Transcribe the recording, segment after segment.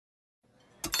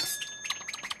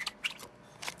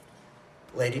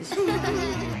Ladies.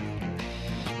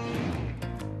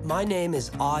 My name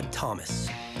is Odd Thomas.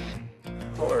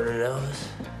 Lord knows.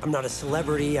 I'm not a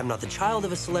celebrity. I'm not the child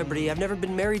of a celebrity. I've never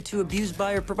been married to, abused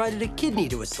by, or provided a kidney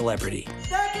to a celebrity.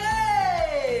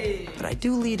 Becky! But I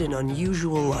do lead an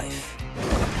unusual life.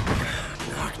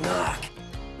 Knock, knock.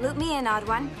 Loop me in, Odd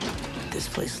One. This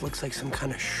place looks like some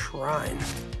kind of shrine.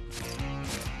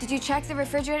 Did you check the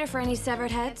refrigerator for any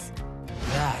severed heads?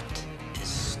 That is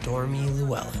Stormy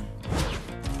Llewellyn.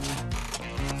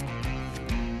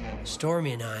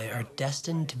 Stormy and I are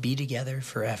destined to be together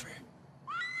forever.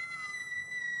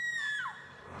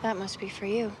 That must be for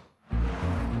you.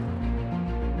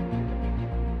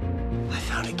 I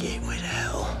found a gateway to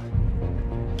hell.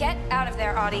 Get out of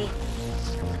there, Audie.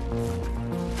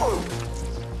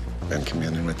 Been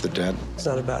communing with the dead? It's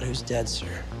not about who's dead,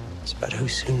 sir. It's about who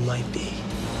soon might be.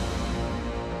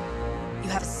 You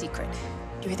have a secret.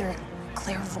 You're either a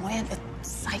clairvoyant, a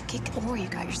psychic, or you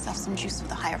got yourself some juice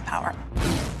with a higher power.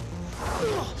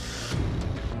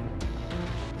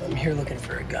 I'm here looking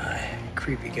for a guy.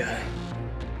 Creepy guy.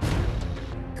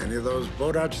 Any of those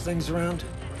Bodax things around?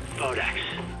 Bodax.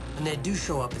 When they do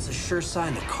show up, it's a sure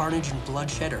sign that carnage and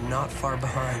bloodshed are not far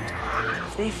behind.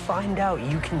 If they find out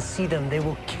you can see them, they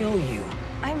will kill you.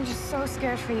 I'm just so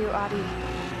scared for you, Audie.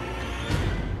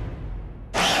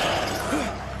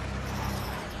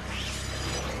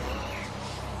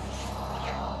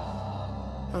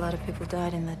 A lot of people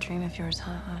died in that dream of yours,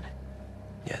 huh, Odd?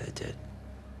 Yeah, they did.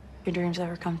 Your dreams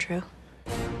ever come true?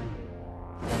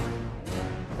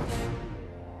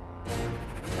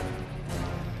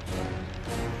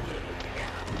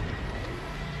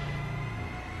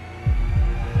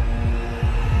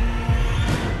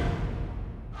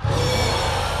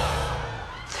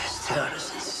 This town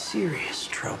is in serious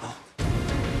trouble.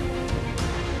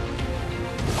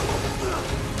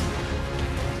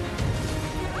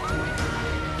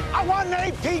 I want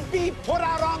an APB put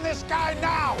out on this guy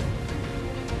now!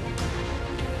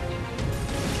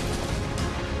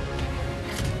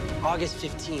 August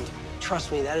 15th.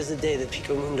 Trust me, that is the day that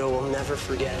Pico Mundo will never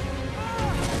forget.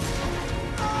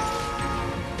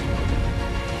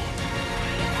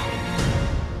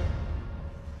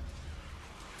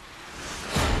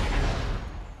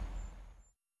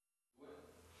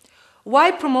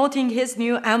 While promoting his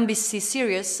new NBC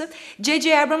series,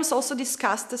 J.J. Abrams also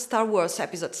discussed Star Wars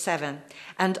Episode 7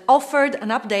 and offered an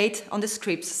update on the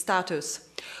script's status.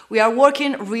 We are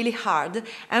working really hard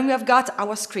and we have got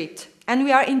our script and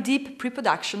we are in deep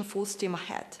pre-production full steam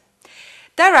ahead.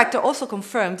 Director also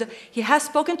confirmed he has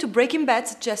spoken to Breaking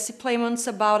Bad's Jesse Plemons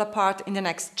about a part in the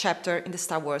next chapter in the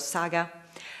Star Wars saga.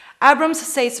 Abrams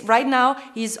says right now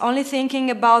he's only thinking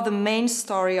about the main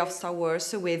story of Star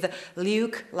Wars with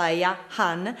Luke, Leia,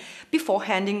 Han, before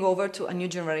handing over to a new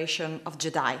generation of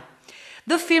Jedi.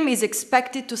 The film is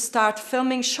expected to start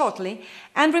filming shortly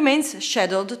and remains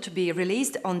scheduled to be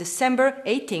released on December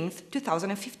 18th,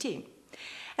 2015.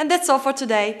 And that's all for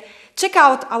today. Check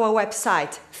out our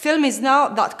website,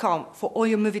 filmisnow.com, for all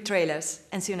your movie trailers,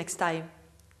 and see you next time.